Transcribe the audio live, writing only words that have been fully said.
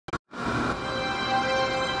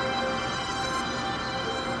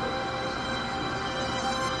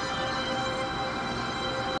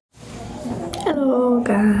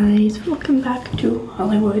Hello guys, welcome back to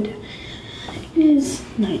Hollywood. It is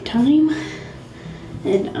nighttime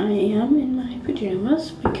and I am in my pajamas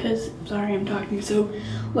because, sorry I'm talking so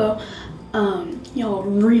low. Y'all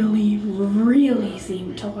really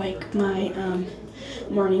seem to like my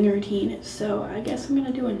morning routine, so I guess I'm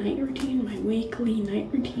gonna do a night routine, my weekly night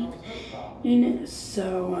routine. And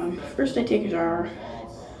so first I take a shower.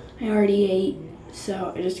 I already ate,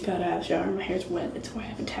 so I just got out of the shower. My hair's wet, that's why I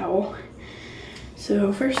have a towel.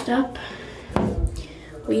 So first up,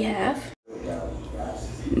 we have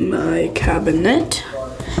my cabinet,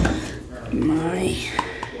 my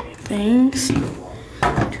things,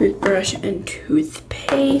 toothbrush and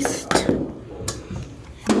toothpaste.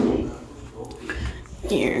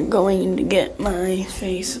 You're going to get my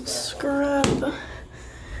face scrub.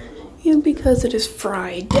 And because it is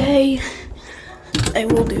Friday, I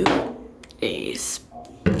will do a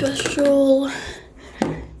special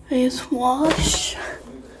face wash.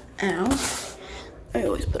 Ow. I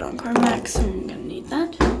always put on Carmex, so I'm gonna need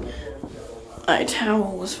that. My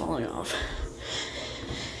towel was falling off.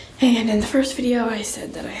 And in the first video, I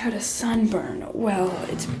said that I had a sunburn. Well,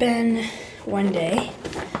 it's been one day,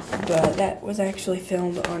 but that was actually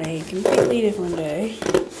filmed on a completely different day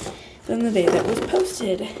than the day that was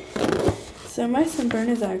posted. So my sunburn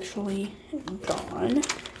is actually gone.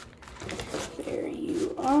 There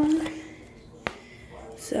you are.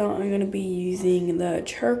 So I'm gonna be using the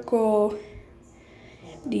charcoal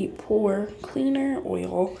deep pore cleaner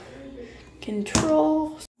oil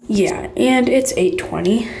control. Yeah, and it's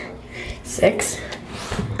 8:26.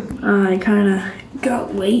 I kinda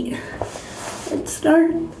got late at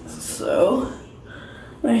start, so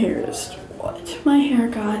my hair is what? My hair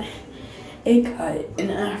got a cut, and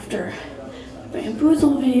after the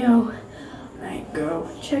Bamboozle video, I go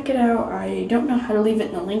check it out. I don't know how to leave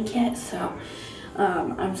it in the link yet, so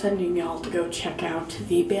I'm sending y'all to go check out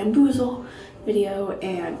the Bamboozle video.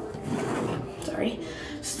 And sorry.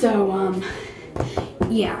 So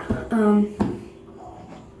yeah.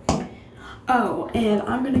 Oh, and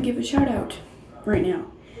I'm gonna give a shout out right now.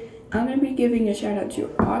 I'm gonna be giving a shout out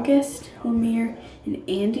to August Lemire and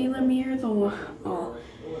Andy Lemire,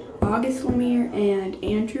 August Lemire and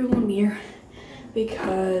Andrew Lemire,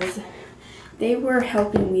 because they were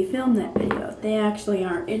helping me film that video. They actually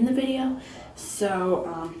aren't in the video,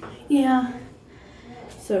 so yeah.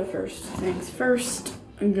 So first things first,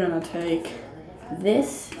 I'm gonna take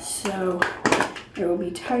this, so I will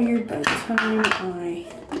be tired by the time I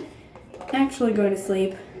actually go to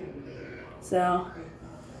sleep. So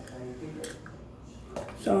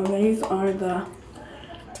these are the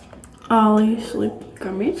Ollie Sleep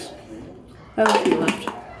Gummies. I have a few left.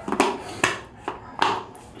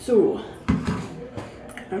 So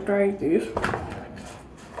after I eat these,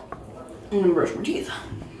 I'm gonna brush my teeth.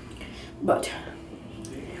 But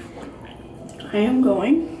I am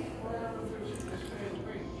going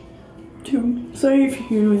to, sorry if you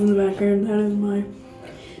hear noise in the background, that is my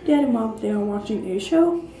dad and mom. They are watching a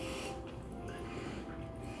show.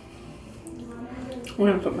 I'm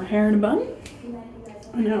gonna put my hair in a bun.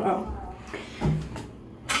 And now,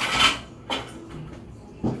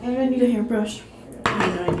 I'm gonna need a hairbrush.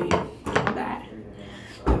 And I need that.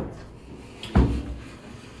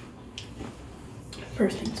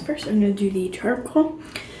 First things first, I'm gonna do the charcoal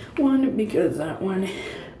one because that one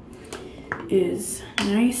is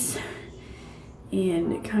nice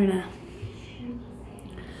and kinda,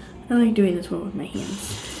 I like doing this one with my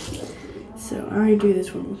hands. So I do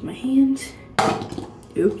this one with my hands.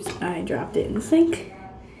 Oops, I dropped it in the sink.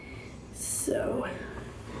 So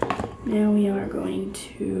now we are going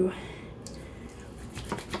to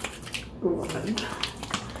run.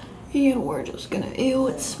 And we're just gonna, ew,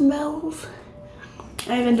 it smells.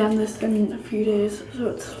 I haven't done this in a few days, so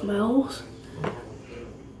it smells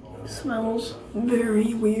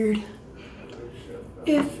very weird.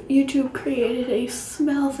 If YouTube created a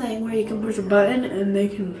smell thing where you can push a button and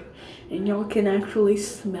y'all can actually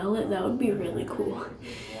smell it, that would be really cool.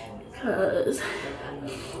 Because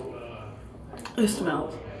it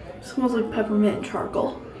smells like peppermint and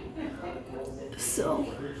charcoal. So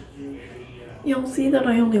you'll see that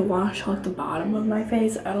I only wash like the bottom of my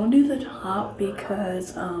face. I don't do the top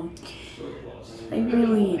because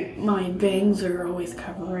my bangs are always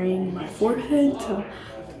covering my forehead, so,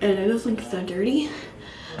 and it doesn't get that dirty,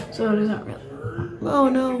 so it doesn't really. Oh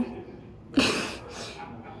no.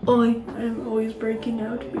 I'm always breaking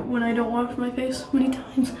out when I don't wash my face many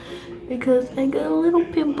times because I got a little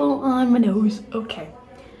pimple on my nose. Okay.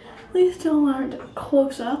 These still aren't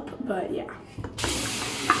close up, but yeah.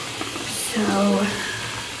 So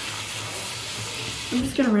I'm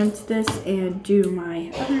just gonna rinse this and do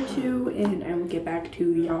my other two, and I will get back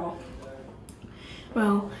to y'all.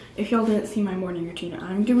 Well, if y'all didn't see my morning routine,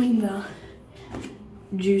 I'm doing the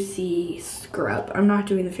juicy scrub. I'm not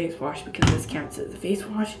doing the face wash because this counts as a face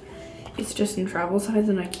wash. It's just in travel size,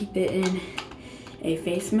 and I keep it in a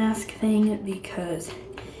face mask thing because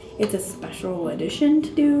it's a special edition to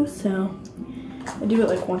do. So I do it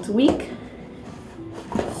like once a week.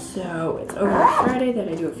 So it's over Friday that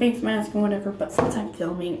I do a face mask and whatever, but since I'm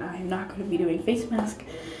filming, I'm not going to be doing face mask.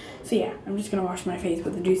 So yeah, I'm just going to wash my face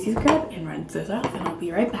with the juicy scrub and rinse this off, and I'll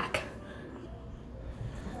be right back.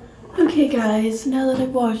 Okay guys, now that I've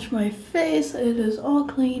washed my face, it is all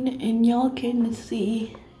clean, and y'all can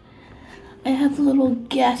see I have a little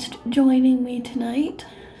guest joining me tonight.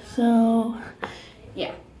 So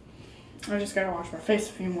yeah, I just gotta wash my face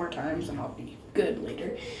a few more times and I'll be good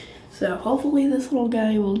later. So hopefully this little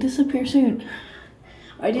guy will disappear soon.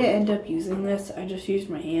 I didn't end up using this, I just used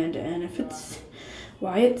my hand, and if it's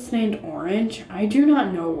why it's stained orange, I do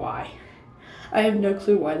not know why. I have no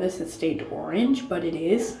clue why this is stained orange, but it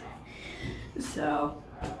is. So,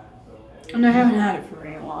 and I haven't had it for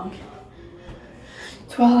very long.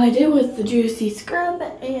 So all I did was the juicy scrub,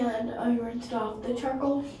 and I rinsed off the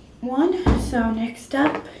charcoal one. So next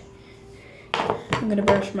up, I'm gonna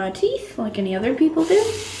brush my teeth like any other people do.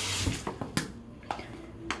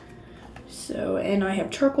 So, and I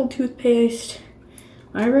have charcoal toothpaste.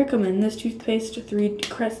 I recommend this toothpaste,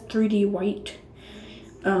 Crest 3D White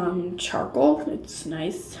charcoal. It's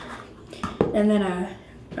nice. And then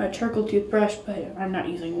a charcoal toothbrush, but I'm not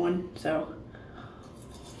using one, so.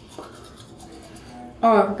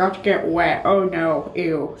 Oh, I forgot to get wet. Oh no,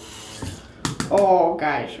 ew. Oh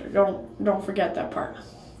guys, don't forget that part.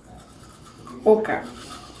 Okay.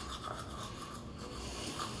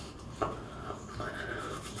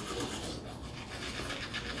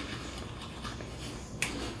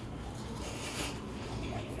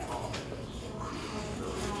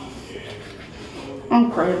 I'm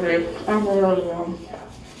crazy. I really am.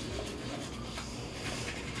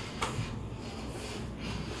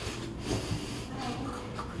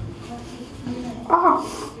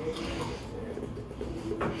 Oh.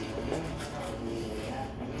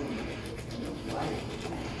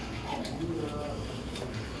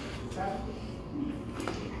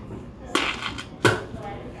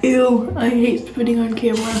 Ew, I hate spitting on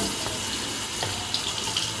camera.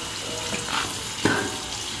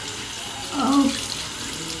 Oh.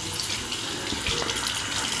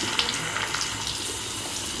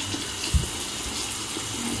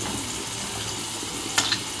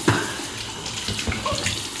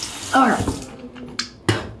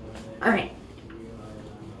 Alright.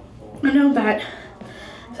 I know that.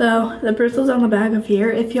 So, the bristles on the back of here,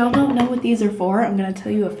 if y'all don't know what these are for, I'm going to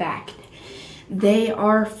tell you a fact. They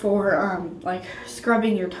are for, like,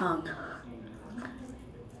 scrubbing your tongue.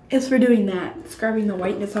 It's for doing that, scrubbing the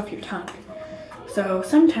whiteness off your tongue. So,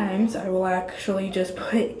 sometimes I will actually just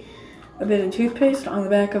put a bit of toothpaste on the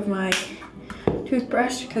back of my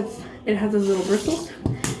toothbrush because it has those little bristles.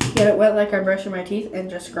 Get it wet like I'm brushing my teeth and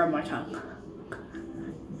just scrub my tongue.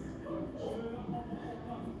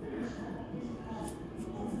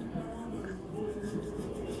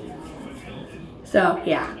 So,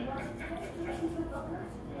 yeah.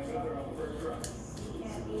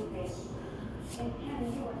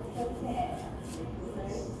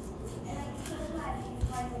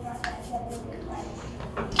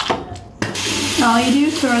 All you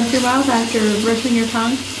do to rinse your mouth after brushing your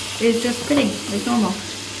tongue is just spitting, like normal.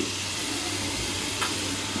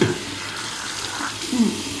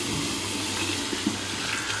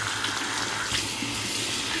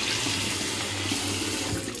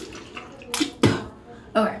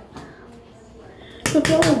 Okay. So if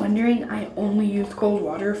y'all are wondering, I only use cold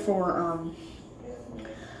water for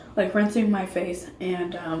like rinsing my face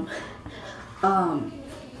and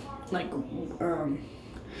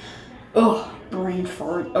brain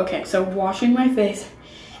fart. Okay, so washing my face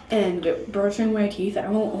and brushing my teeth, I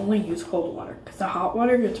will only use cold water because the hot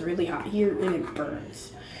water gets really hot here and it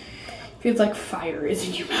burns. It feels like fire is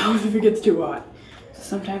in your mouth if it gets too hot. So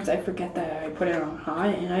sometimes I forget that I put it on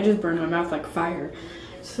hot and I just burn my mouth like fire.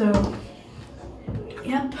 So,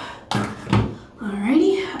 yep.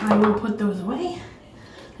 Alrighty, I will put those away.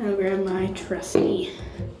 I'll grab my trusty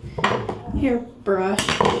hairbrush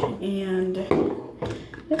and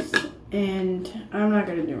this, and I'm not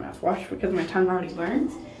gonna do mouthwash because my tongue already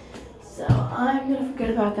burns. So I'm gonna forget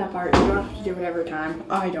about that part. You don't have to do it every time.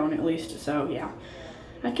 I don't, at least. So yeah,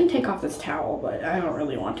 I can take off this towel, but I don't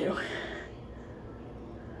really want to.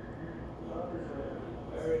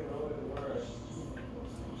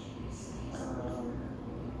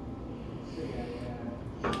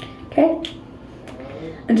 Okay.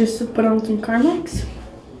 And just to put on some Carmex.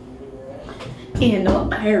 And I'll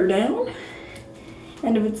hair down.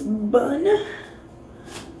 End of its bun.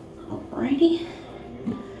 Alrighty.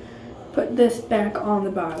 Put this back on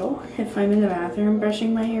the bottle. If I'm in the bathroom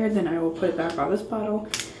brushing my hair, then I will put it back on this bottle.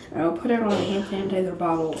 I will put it on a hand sanitizer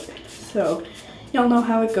bottle. So y'all know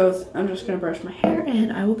how it goes. I'm just gonna brush my hair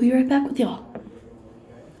and I will be right back with y'all.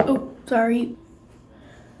 Oh, sorry.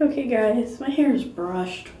 Okay guys, my hair is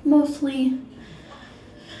brushed mostly.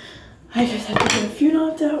 I just have to get a few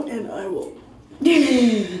knots out and I will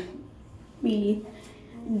be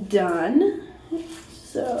done.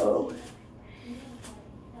 So,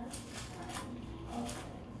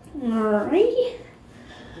 alrighty.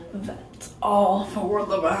 That's all for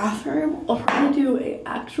the bathroom. I'll probably do an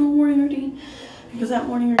actual morning routine because that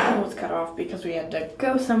morning routine was cut off because we had to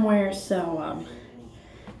go somewhere. So,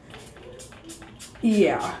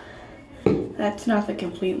 yeah, that's not the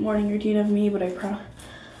complete morning routine of me, but I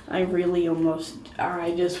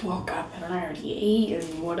just woke up and I already ate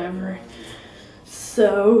and whatever.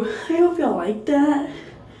 So I hope y'all like that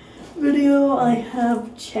video. I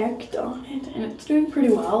have checked on it and it's doing pretty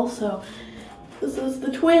well. So this is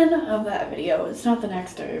the twin of that video. It's not the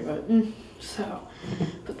next day, but so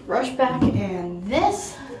put the brush back and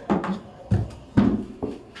this.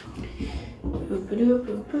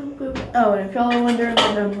 Oh, and if y'all are wondering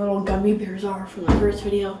what them little gummy bears are from the first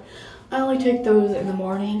video, I only take those in the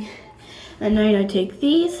morning. At night I take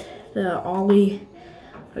these, the Ollie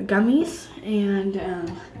gummies, and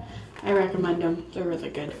I recommend them. They're really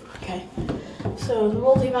good. Okay, so the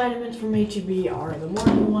multivitamins from H-E-B are the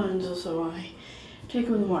morning ones, so I take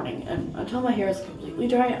them in the morning. And until my hair is completely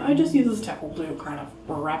dry, I just use this towel to kind of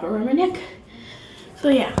wrap it around my neck. So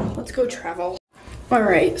yeah, let's go travel.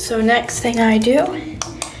 Alright, so next thing I do,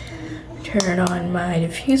 turn on my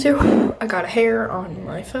diffuser. I got a hair on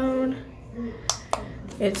my phone.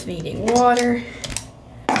 It's needing water.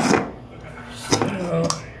 So,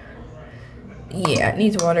 yeah, it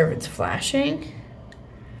needs water if it's flashing.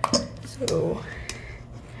 So,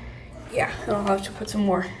 yeah, I'll have to put some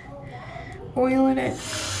more oil in it.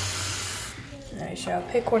 I shall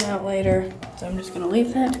pick one out later. So I'm just gonna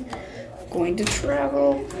leave that. I'm going to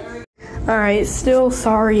travel. Alright, still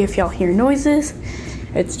sorry if y'all hear noises.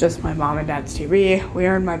 It's just my mom and dad's TV. We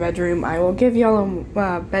are in my bedroom. I will give y'all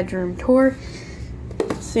a bedroom tour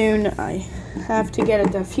soon. I have to get a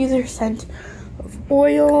diffuser scent of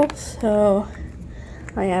oil. So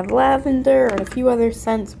I have lavender and a few other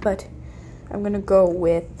scents, but I'm gonna go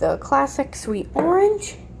with the classic sweet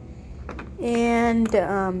orange and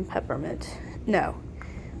peppermint. No,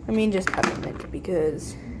 I mean just peppermint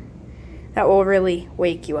because that will really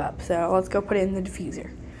wake you up. So let's go put it in the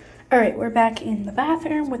diffuser. All right, we're back in the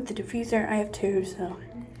bathroom with the diffuser. I have two, so.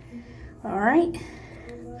 All right,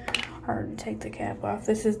 hard to take the cap off.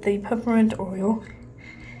 This is the peppermint oil.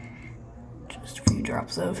 Just a few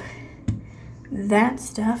drops of that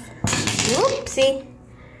stuff. Whoopsie,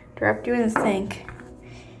 dropped you in the sink.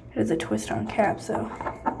 It is a twist on cap, so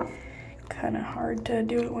kind of hard to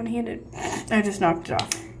do it one-handed. I just knocked it off.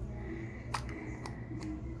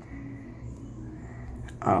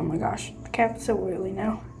 Oh my gosh, the cap's so oily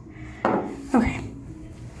now. Okay.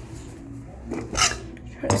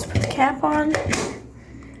 Just put the cap on.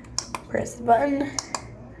 Press the button.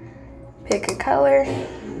 Pick a color.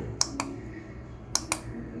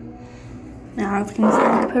 Now it's gonna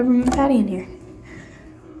sound like a peppermint patty in here.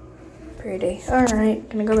 Pretty. Alright,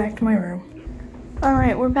 gonna go back to my room.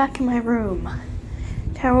 Alright, we're back in my room.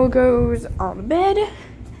 Towel goes on the bed.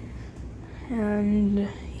 And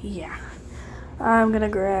yeah. I'm gonna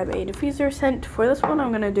grab a diffuser scent. For this one,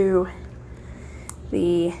 I'm gonna do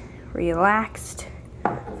the Relaxed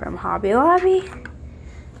from Hobby Lobby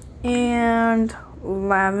and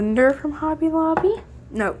Lavender from Hobby Lobby.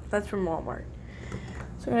 No, that's from Walmart.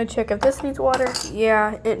 So I'm gonna check if this needs water.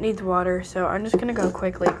 Yeah, it needs water. So I'm just gonna go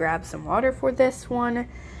quickly grab some water for this one.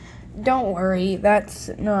 Don't worry, that's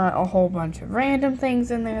not a whole bunch of random things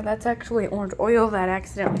in there. That's actually orange oil that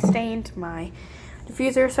accidentally stained my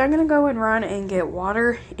diffuser. So I'm gonna go and run and get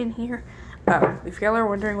water in here. Oh, if y'all are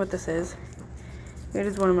wondering what this is, it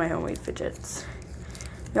is one of my homemade fidgets.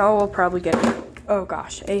 Y'all will probably get, oh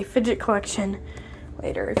gosh, a fidget collection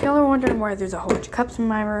later. If y'all are wondering why there's a whole bunch of cups in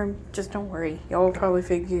my room, just don't worry. Y'all will probably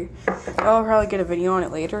get a video on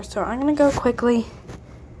it later. So I'm gonna go quickly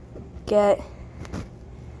get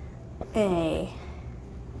there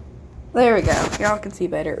we go. Y'all can see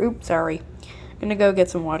better. Oops, sorry. I'm gonna go get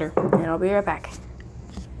some water and I'll be right back.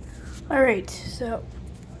 Alright, so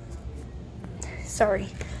sorry.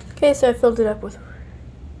 Okay, so I filled it up with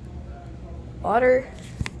water.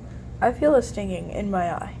 I feel a stinging in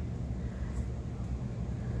my eye.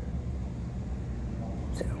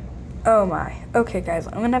 Oh my. Okay, guys,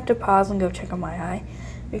 I'm gonna have to pause and go check on my eye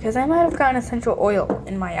because I might have gotten essential oil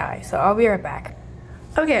in my eye, so I'll be right back.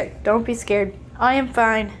 Okay, don't be scared. I am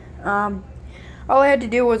fine. All I had to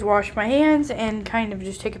do was wash my hands and kind of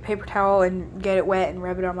just take a paper towel and get it wet and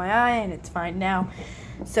rub it on my eye, and it's fine now.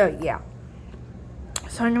 So, yeah.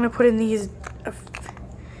 So I'm gonna put in these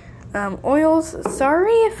oils.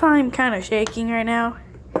 Sorry if I'm kind of shaking right now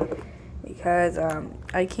because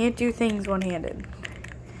I can't do things one-handed.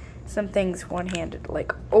 Some things one-handed,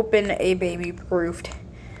 like open a baby-proofed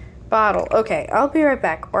bottle. Okay, I'll be right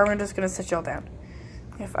back, or I'm just gonna sit y'all down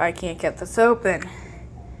if I can't get this open.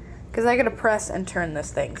 Because I gotta press and turn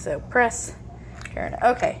this thing. So press, turn.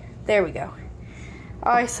 Okay, there we go.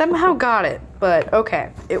 I somehow got it, but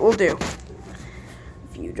okay, it will do.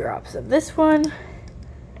 A few drops of this one.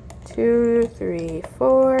 2, 3,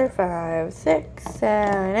 4, 5, 6,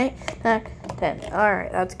 7, 8, 9, 10.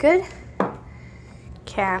 Alright, that's good.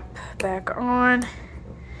 Cap back on.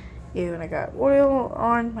 And I got oil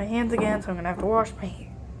on my hands again, so I'm gonna have to wash my hands.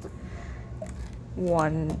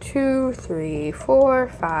 1, 2, 3, 4,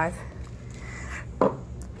 5.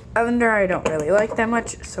 Lavender I don't really like that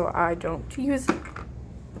much, so I don't use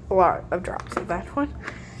a lot of drops of that one.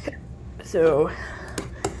 So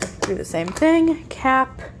do the same thing,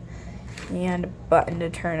 cap and button to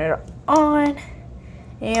turn it on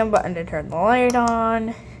and button to turn the light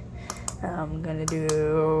on. I'm gonna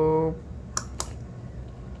do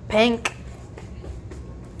pink.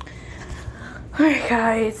 Alright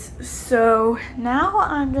guys, so now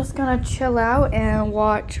I'm just gonna chill out and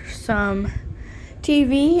watch some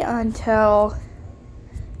TV until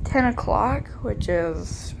 10 o'clock, which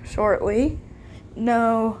is shortly.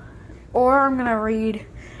 No, or I'm gonna read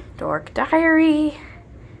Dork Diary,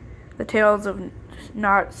 The Tales of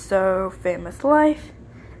Not So Famous Life.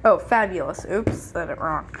 Oh, Fabulous. Oops, said it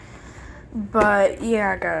wrong. But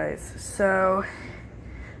yeah, guys, so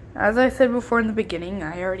as I said before in the beginning,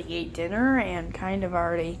 I already ate dinner and kind of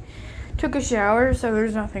already took a shower, so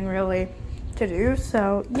there's nothing really to do.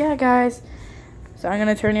 So yeah, guys, so I'm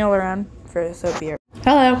gonna turn y'all around for Sophia.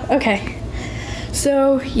 Hello. Okay,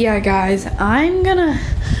 so yeah, guys, I'm gonna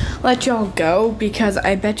let y'all go because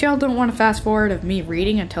I bet y'all don't want to fast forward of me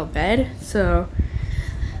reading until bed. So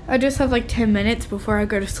I just have like 10 minutes before I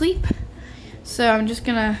go to sleep, so I'm just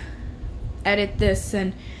gonna edit this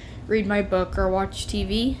and read my book or watch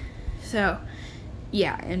TV. So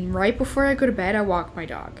yeah, and right before I go to bed I walk my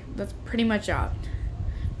dog. That's pretty much it.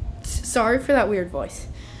 Sorry for that weird voice.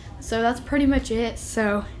 So that's pretty much it.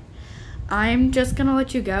 So I'm just gonna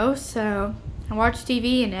let you go. So I watch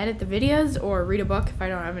TV and edit the videos or read a book if I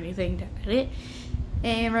don't have anything to edit.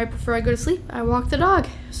 And right before I go to sleep I walk the dog.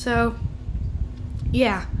 So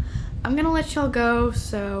yeah, I'm gonna let y'all go.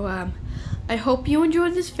 So I hope you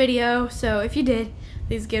enjoyed this video. So if you did,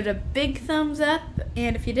 please give it a big thumbs up,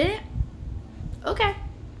 and if you didn't, okay,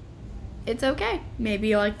 it's okay. Maybe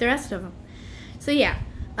you'll like the rest of them. So yeah,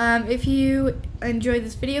 if you enjoyed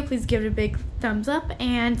this video, please give it a big thumbs up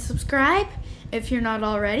and subscribe if you're not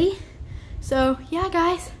already. So yeah,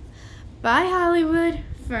 guys, bye Hollywood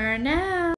for now.